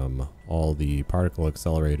 all the particle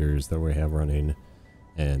accelerators that we have running,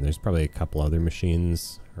 and there's probably a couple other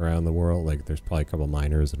machines around the world. Like there's probably a couple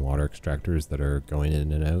miners and water extractors that are going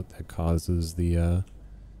in and out that causes the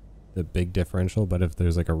big differential. But if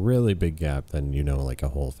there's like a really big gap, then you know, like a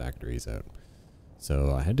whole factory's out.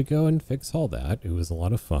 So I had to go and fix all that. It was a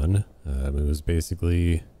lot of fun. It was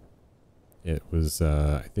basically, I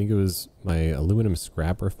think it was my aluminum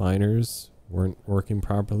scrap refiners weren't working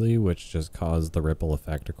properly, which just caused the ripple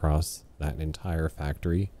effect across that entire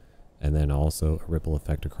factory, and then also a ripple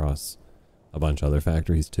effect across a bunch of other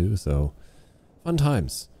factories too. So fun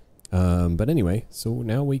times. But anyway, so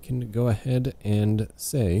now we can go ahead and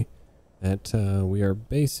say that we are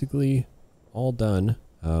basically all done.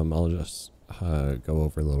 I'll just go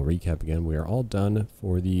over a little recap again. We are all done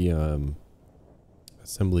for the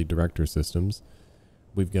assembly director systems.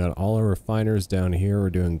 We've got all our refiners down here. We're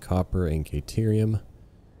doing copper and caterium.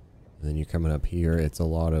 And then you're coming up here. It's a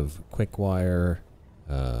lot of quick wire.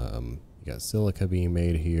 You got silica being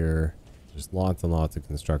made here. Just lots and lots of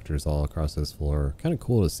constructors all across this floor. Kind of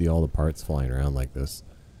cool to see all the parts flying around like this.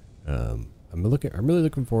 I'm really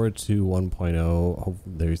looking forward to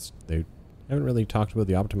 1.0. They haven't really talked about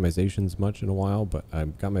the optimizations much in a while, but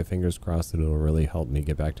I've got my fingers crossed that it'll really help me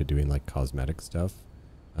get back to doing like cosmetic stuff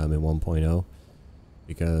in 1.0.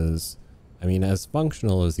 Because, I mean, as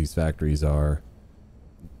functional as these factories are,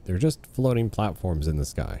 they're just floating platforms in the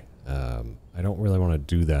sky. I don't really want to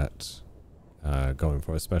do that going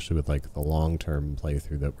forward, especially with like the long-term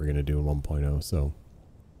playthrough that we're going to do in 1.0. So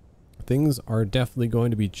things are definitely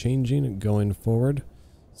going to be changing going forward.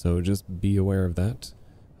 So just be aware of that.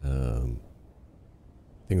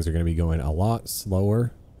 Things are going to be going a lot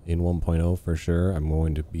slower in 1.0 for sure. I'm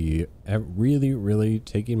going to be really, really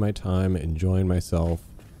taking my time, enjoying myself,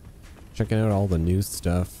 checking out all the new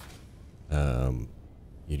stuff.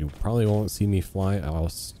 You probably won't see me fly. I'll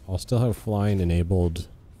still have flying enabled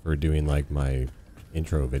for doing like my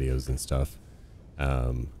intro videos and stuff.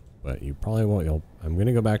 But you probably won't. I'm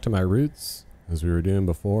gonna go back to my roots as we were doing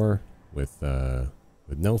before with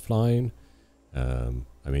no flying.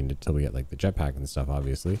 I mean, until we get like the jetpack and stuff,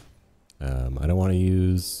 obviously. I don't want to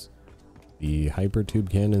use the hyper tube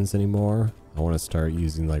cannons anymore. I want to start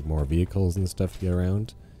using like more vehicles and stuff to get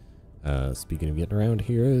around. Speaking of getting around,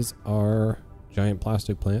 here is our giant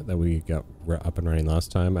plastic plant that we got up and running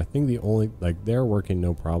last time. I think they're working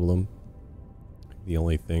no problem. The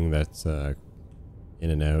only thing that's in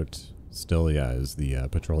and out still, is the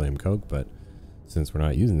petroleum coke, but since we're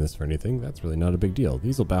not using this for anything, that's really not a big deal.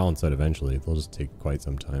 These will balance out eventually. They'll just take quite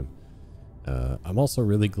some time. I'm also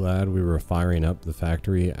really glad we were firing up the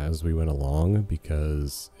factory as we went along,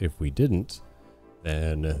 because if we didn't,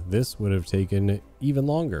 then this would have taken even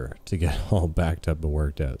longer to get all backed up and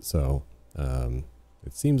worked out. So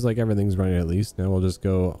it seems like everything's running at least. Now we'll just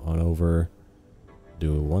go on over,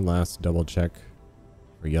 do one last double check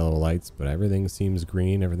or yellow lights, but everything seems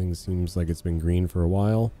green. Everything seems like it's been green for a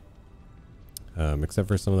while. Except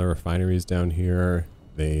for some of the refineries down here,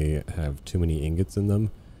 they have too many ingots in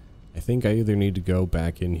them. I think I either need to go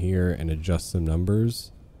back in here and adjust some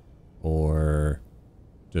numbers, or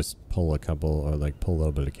just pull a couple, or like pull a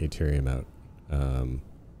little bit of Caterium out.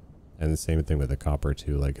 And the same thing with the copper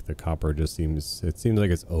too. Like the copper just seems, it seems like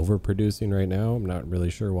it's overproducing right now. I'm not really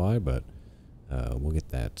sure why, but we'll get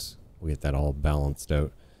that all balanced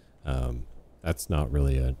out. That's not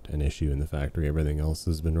really an issue in the factory. Everything else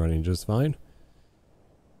has been running just fine.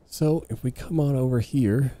 So if we come on over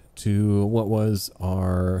here to what was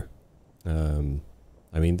our,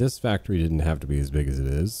 I mean, this factory didn't have to be as big as it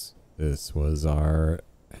is. This was our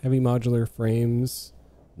heavy modular frames,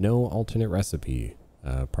 no alternate recipe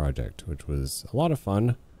project, which was a lot of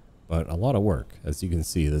fun, but a lot of work. As you can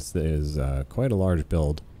see, this is quite a large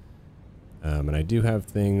build. And I do have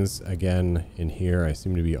things, again, in here. I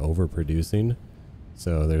seem to be overproducing.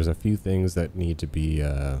 So there's a few things that need to be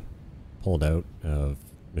pulled out of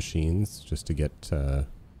machines just to get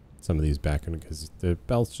some of these back in, because the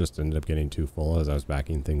belts just ended up getting too full as I was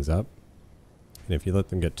backing things up. And if you let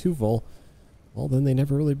them get too full, well, then they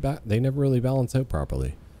never really balance out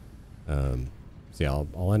properly. So yeah,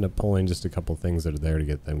 I'll end up pulling just a couple things that are there to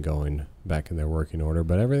get them going back in their working order.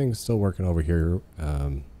 But everything's still working over here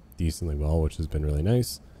decently well, which has been really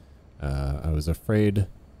nice. I was afraid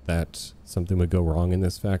that something would go wrong in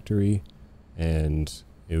this factory, and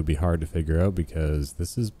it would be hard to figure out, because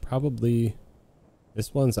this is probably,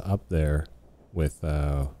 this one's up there with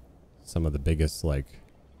some of the biggest like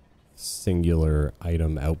singular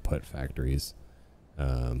item output factories.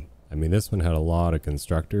 I mean, this one had a lot of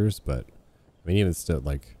constructors, but I mean, even still,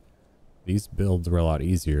 like, these builds were a lot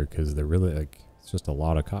easier because they're really like, it's just a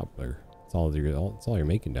lot of copper. It's all you're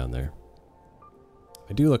making down there.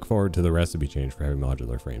 I do look forward to the recipe change for heavy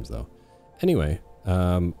modular frames, though. Anyway,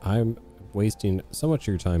 I'm wasting so much of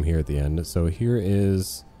your time here at the end. So here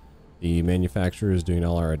is the manufacturers doing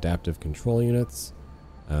all our adaptive control units.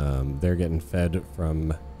 They're getting fed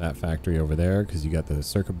from that factory over there, because you got the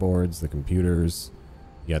circuit boards, the computers,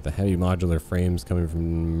 you got the heavy modular frames coming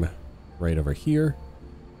from right over here,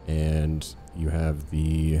 and you have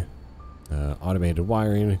the automated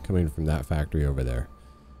wiring coming from that factory over there.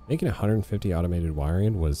 Making 150 automated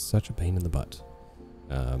wiring was such a pain in the butt.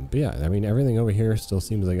 But yeah, I mean, everything over here still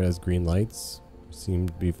seems like it has green lights. Seem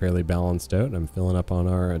to be fairly balanced out. I'm filling up on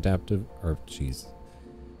our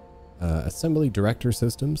assembly director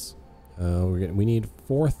systems. We need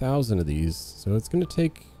 4,000 of these, so it's going to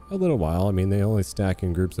take a little while. I mean, they only stack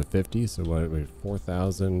in groups of 50, so what,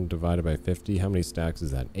 4,000 divided by 50, how many stacks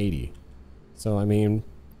is that? 80. So, I mean,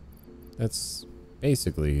 that's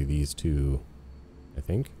basically these two, I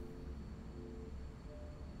think.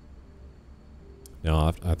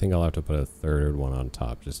 No, I think I'll have to put a third one on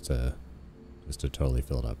top just to totally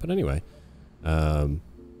fill it up. But anyway,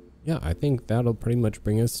 yeah, I think that'll pretty much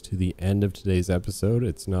bring us to the end of today's episode.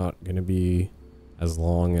 It's not going to be as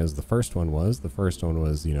long as the first one was. The first one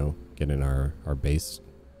was, you know, getting our base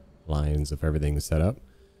lines of everything set up.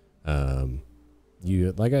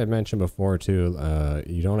 You, like I mentioned before too,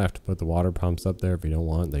 you don't have to put the water pumps up there if you don't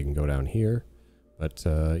want. They can go down here. But,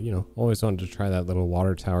 you know, always wanted to try that little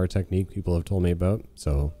water tower technique people have told me about.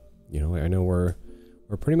 So, you know, I know we're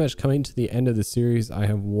pretty much coming to the end of the series. I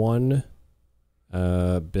have one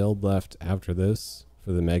build left after this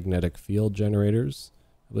for the magnetic field generators,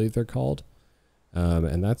 I believe they're called.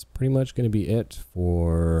 And that's pretty much going to be it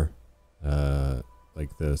for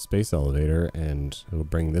like the space elevator, and it'll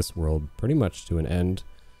bring this world pretty much to an end.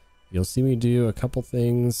 You'll see me do a couple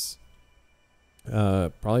things,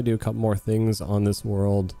 probably do a couple more things on this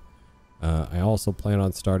world. I also plan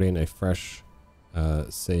on starting a fresh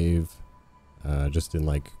save just in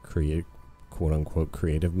like quote unquote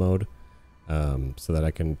creative mode, so that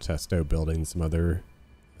I can test out building some other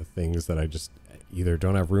things that I just either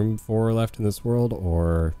don't have room for left in this world,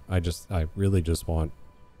 or I really just want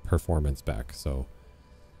performance back. So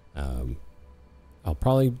I'll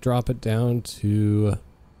probably drop it down to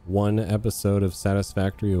one episode of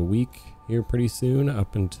Satisfactory a week here pretty soon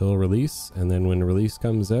up until release, and then when release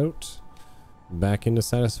comes out, back into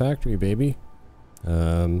Satisfactory, baby.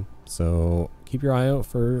 So keep your eye out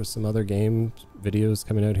for some other game videos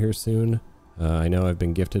coming out here soon. I know I've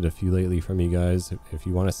been gifted a few lately from you guys. If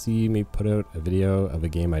you want to see me put out a video of a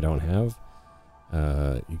game I don't have,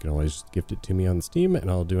 you can always just gift it to me on Steam,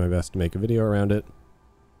 and I'll do my best to make a video around it.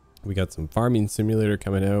 We got some farming simulator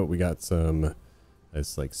coming out. We got some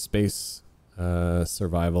this like space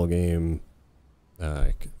survival game,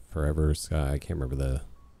 Forever Sky. I can't remember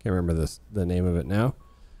the name of it now.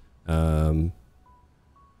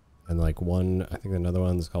 and like one, I think another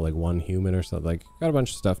one's called like One Human or something. Like, got a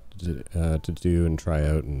bunch of stuff to do and try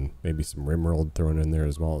out, and maybe some Rimworld thrown in there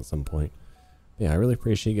as well at some point. Yeah, I really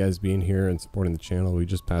appreciate you guys being here and supporting the channel. We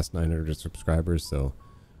just passed 900 subscribers, so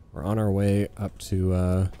we're on our way up to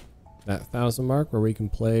that 1,000 mark where we can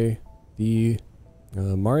play the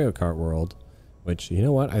Mario Kart world. Which, you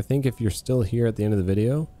know what, I think if you're still here at the end of the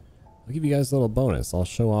video, I'll give you guys a little bonus. I'll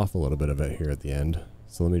show off a little bit of it here at the end.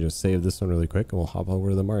 So let me just save this one really quick and we'll hop over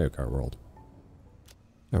to the Mario Kart world.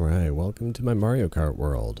 Alright, welcome to my Mario Kart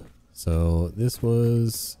world. So this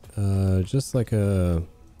was just like a...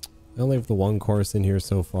 I only have the one course in here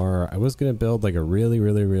so far. I was going to build like a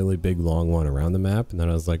really big long one around the map, and then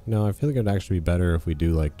I was like, no, I feel like it'd actually be better if we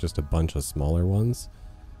do like just a bunch of smaller ones.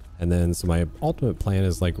 And then, so my ultimate plan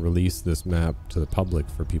is like release this map to the public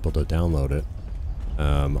for people to download it.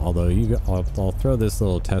 Although I'll throw this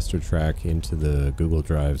little tester track into the Google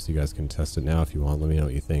Drive so you guys can test it now if you want. Let me know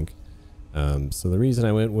what you think. So the reason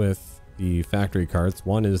I went with the factory carts,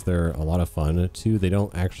 one is they're a lot of fun. Two, they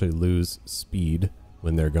don't actually lose speed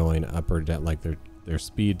when they're going up or down. Like their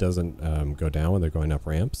speed doesn't go down when they're going up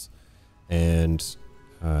ramps. And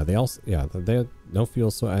they also, yeah, they have no fuel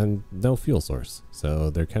source, so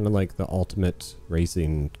they're kind of like the ultimate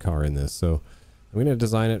racing car in this. So I'm gonna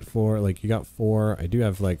design it for like, you got 4. I do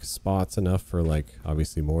have like spots enough for like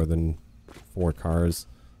obviously more than 4 cars.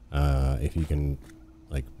 If you can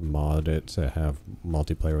like mod it to have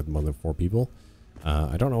multiplayer with more than 4 people.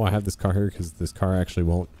 I don't know why I have this car here because this car actually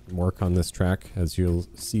won't work on this track, as you'll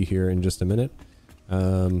see here in just a minute.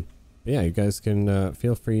 Yeah, you guys can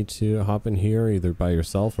feel free to hop in here either by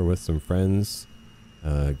yourself or with some friends.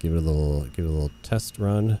 Give it a little test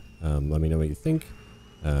run. Let me know what you think.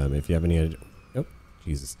 If you have any,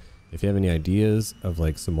 if you have any ideas of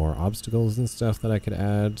like some more obstacles and stuff that I could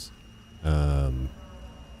add,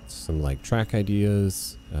 some like track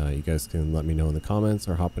ideas, you guys can let me know in the comments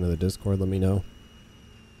or hop into the Discord. Let me know.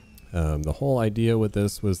 The whole idea with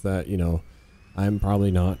this was that, you know, I'm probably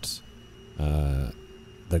not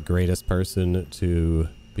the greatest person to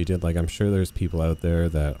be did. Like, I'm sure there's people out there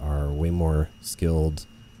that are way more skilled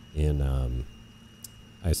in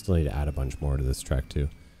I still need to add a bunch more to this track too.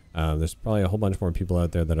 There's probably a whole bunch more people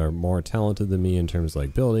out there that are more talented than me in terms of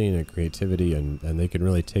like building and creativity, and they can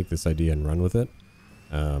really take this idea and run with it.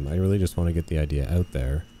 I really just want to get the idea out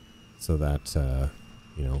there so that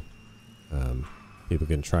you know, people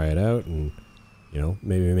can try it out and, you know,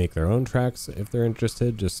 maybe make their own tracks if they're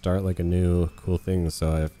interested. Just start like a new cool thing.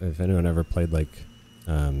 So if anyone ever played like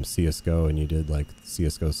CSGO and you did like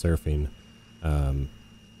CSGO surfing,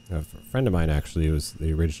 a friend of mine actually was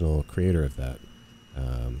the original creator of that.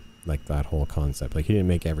 Like that whole concept. Like, he didn't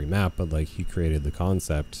make every map, but like he created the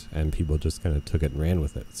concept and people just kind of took it and ran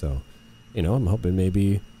with it. So, you know, I'm hoping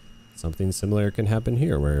maybe something similar can happen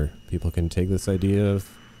here where people can take this idea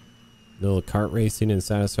of little kart racing in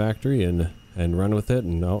Satisfactory and run with it.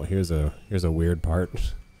 And oh, here's a weird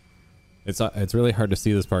part. It's really hard to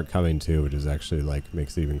see this part coming too, which is actually like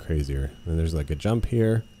makes it even crazier. And there's like a jump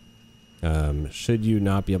here. Should you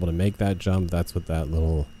not be able to make that jump, that's what that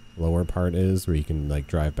little lower part is, where you can like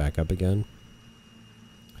drive back up again.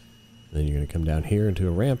 And then you're gonna come down here into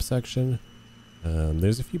a ramp section.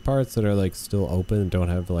 There's a few parts that are like still open and don't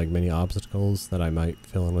have like many obstacles that I might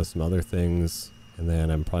fill in with some other things. And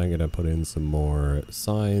then I'm probably gonna put in some more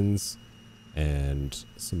signs and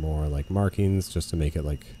some more like markings just to make it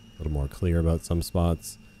like a little more clear about some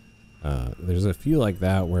spots. There's a few like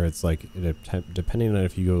that where it's like, depending on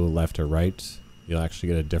if you go left or right, you'll actually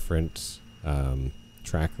get a different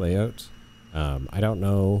track layout. I don't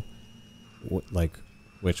know like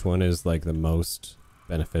which one is like the most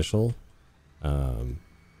beneficial.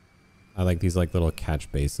 I like these like little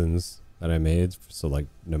catch basins that I made, so like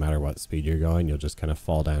no matter what speed you're going, you'll just kind of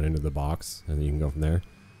fall down into the box and you can go from there.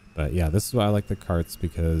 But yeah, this is why I like the carts,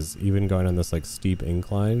 because even going on this like steep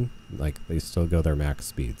incline, like they still go their max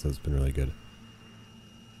speed, so it's been really good.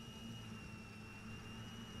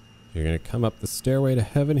 You're gonna come up the stairway to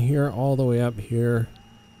heaven here, all the way up here,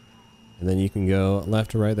 and then you can go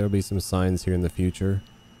left or right. There'll be some signs here in the future.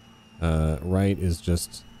 Right is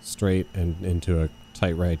just straight and into a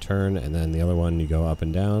tight right turn, and then the other one you go up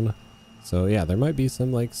and down. So yeah, there might be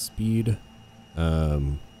some like speed.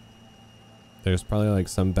 There's probably like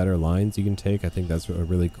some better lines you can take. I think that's a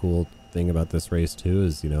really cool thing about this race too,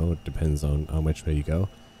 is, you know, it depends on which way you go.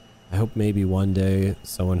 I hope maybe one day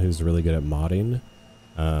someone who's really good at modding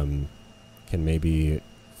can maybe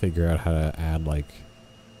figure out how to add like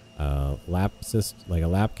a lap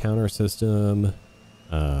counter system,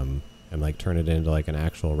 and like turn it into like an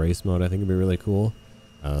actual race mode. I think it'd be really cool.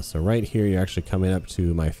 So right here, you're actually coming up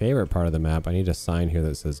to my favorite part of the map. I need a sign here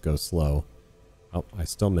that says go slow. Oh, I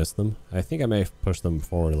still missed them. I think I may push them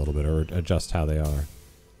forward a little bit or adjust how they are.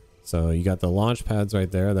 So you got the launch pads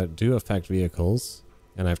right there that do affect vehicles.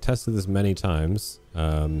 And I've tested this many times.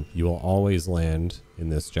 You will always land in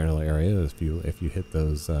this general area if you hit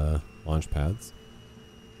those launch pads.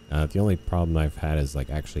 The only problem I've had is like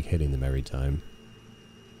actually hitting them every time.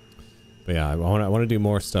 But yeah, I want to do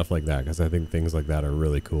more stuff like that because I think things like that are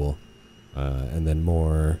really cool. And then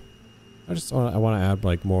more, I want to add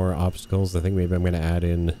like more obstacles. I think maybe I'm going to add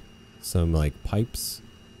in some like pipes.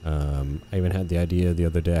 I even had the idea the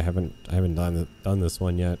other day. I haven't done this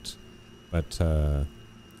one yet, but I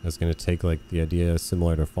was going to take like the idea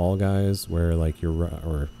similar to Fall Guys, where like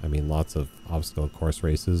lots of obstacle course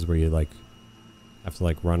races where you like have to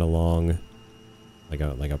like run along like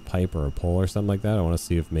a pipe or a pole or something like that. I want to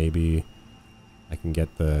see if maybe I can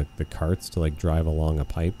get the carts to like drive along a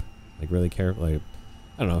pipe, like really carefully.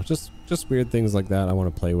 I don't know, just weird things like that I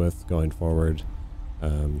want to play with going forward.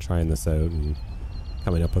 Trying this out and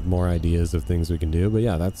coming up with more ideas of things we can do. But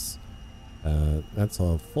yeah, that's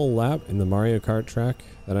a full lap in the Mario Kart track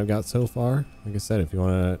that I've got so far. Like I said, if you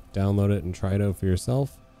want to download it and try it out for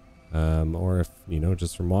yourself, or if, you know,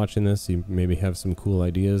 just from watching this, you maybe have some cool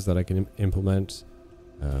ideas that I can implement.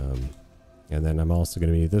 And then I'm also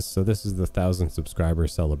going to be so this is the 1,000 subscriber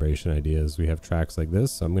celebration ideas. We have tracks like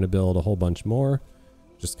this, so I'm going to build a whole bunch more,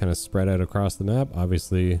 just kind of spread out across the map.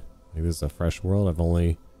 Obviously, like, this is a fresh world. I've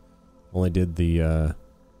only did the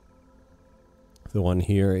one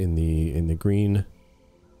here in the green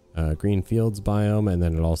fields biome, and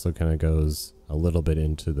then it also kind of goes a little bit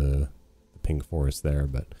into the pink forest there,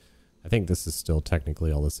 but I think this is still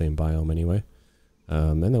technically all the same biome anyway.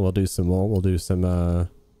 And then we'll do some more. We'll do some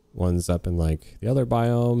ones up in like the other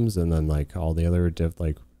biomes, and then like all the other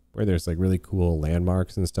like where there's like really cool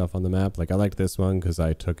landmarks and stuff on the map. Like I like this one because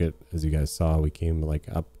I took it, as you guys saw, we came like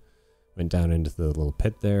up, went down into the little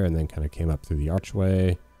pit there, and then kind of came up through the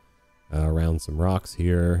archway, around some rocks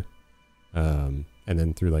here, and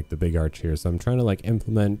then through like the big arch here. So I'm trying to like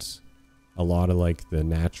implement a lot of like the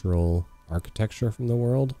natural architecture from the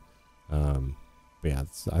world. But yeah,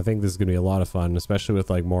 I think this is gonna be a lot of fun, especially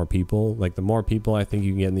with like more people. Like the more people I think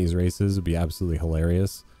you can get in these races would be absolutely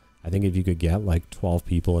hilarious. I think if you could get like 12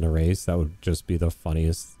 people in a race, that would just be the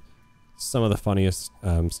funniest, some of the funniest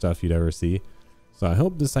stuff you'd ever see. So I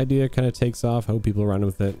hope this idea kind of takes off. I hope people run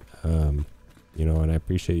with it. You know, and I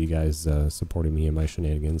appreciate you guys supporting me and my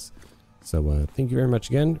shenanigans. So thank you very much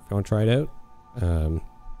again. If you want to try it out,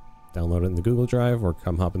 download it in the Google Drive or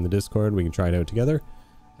come hop in the Discord. We can try it out together.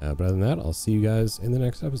 But other than that, I'll see you guys in the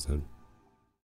next episode.